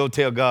crying and go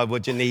tell God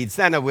what you need.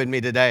 Stand up with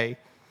me today.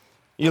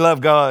 You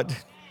love God.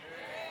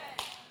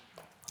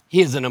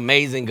 He is an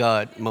amazing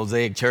God,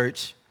 Mosaic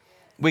Church.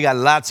 We got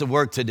lots of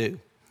work to do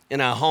in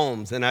our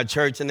homes, in our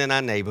church, and in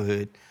our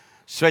neighborhood.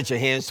 Stretch your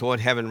hands toward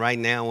heaven right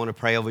now. I want to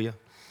pray over you.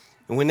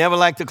 And we never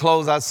like to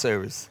close our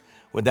service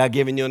without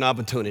giving you an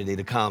opportunity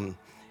to come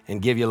and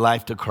give your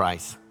life to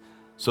Christ.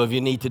 So if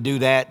you need to do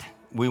that,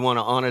 we want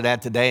to honor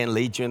that today and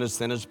lead you in a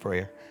sinner's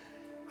prayer.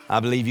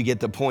 I believe you get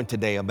the point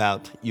today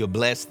about you're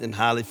blessed and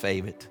highly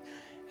favored.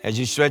 As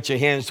you stretch your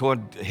hands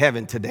toward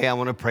heaven today, I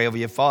want to pray over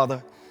your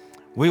Father.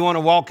 We want to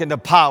walk in the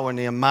power and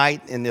the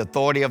might and the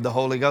authority of the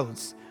Holy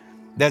Ghost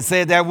that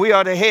said that we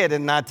are the head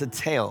and not the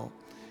tail.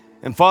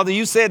 And Father,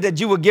 you said that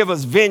you would give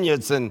us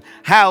vineyards and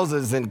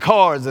houses and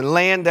cars and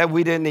land that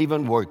we didn't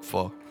even work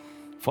for.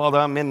 Father,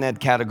 I'm in that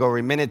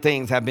category. Many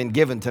things have been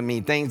given to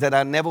me, things that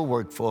I never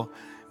worked for,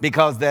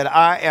 because that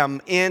I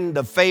am in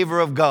the favor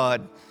of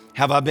God.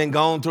 Have I been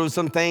going through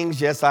some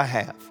things? Yes, I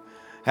have.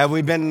 Have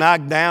we been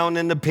knocked down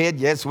in the pit?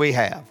 Yes, we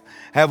have.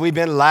 Have we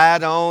been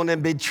lied on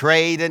and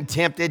betrayed and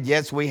tempted?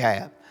 Yes, we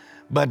have.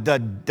 But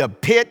the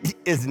pit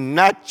is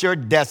not your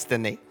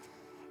destiny.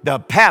 The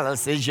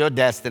palace is your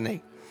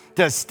destiny.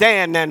 To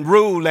stand and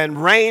rule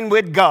and reign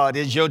with God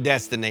is your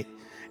destiny.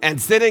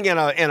 And sitting in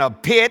a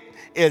pit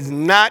is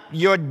not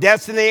your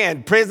destiny,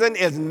 and prison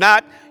is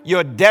not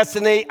your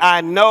destiny.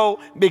 I know,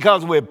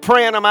 because we're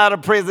praying them out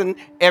of prison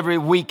every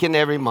week and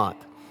every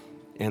month.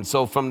 And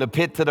so from the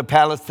pit to the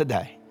palace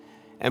today.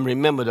 And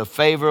remember, the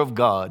favor of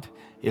God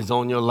is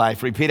on your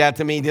life. Repeat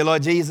after me, dear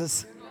Lord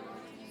Jesus.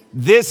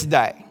 This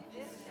day,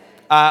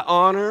 I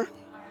honor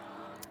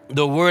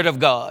the word of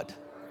God.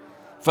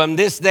 From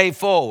this day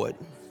forward,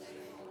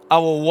 I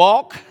will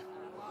walk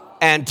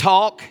and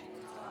talk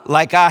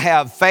like I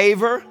have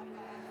favor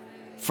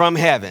from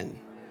heaven.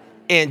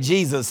 In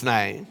Jesus'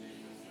 name,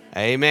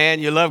 amen.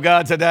 You love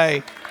God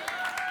today.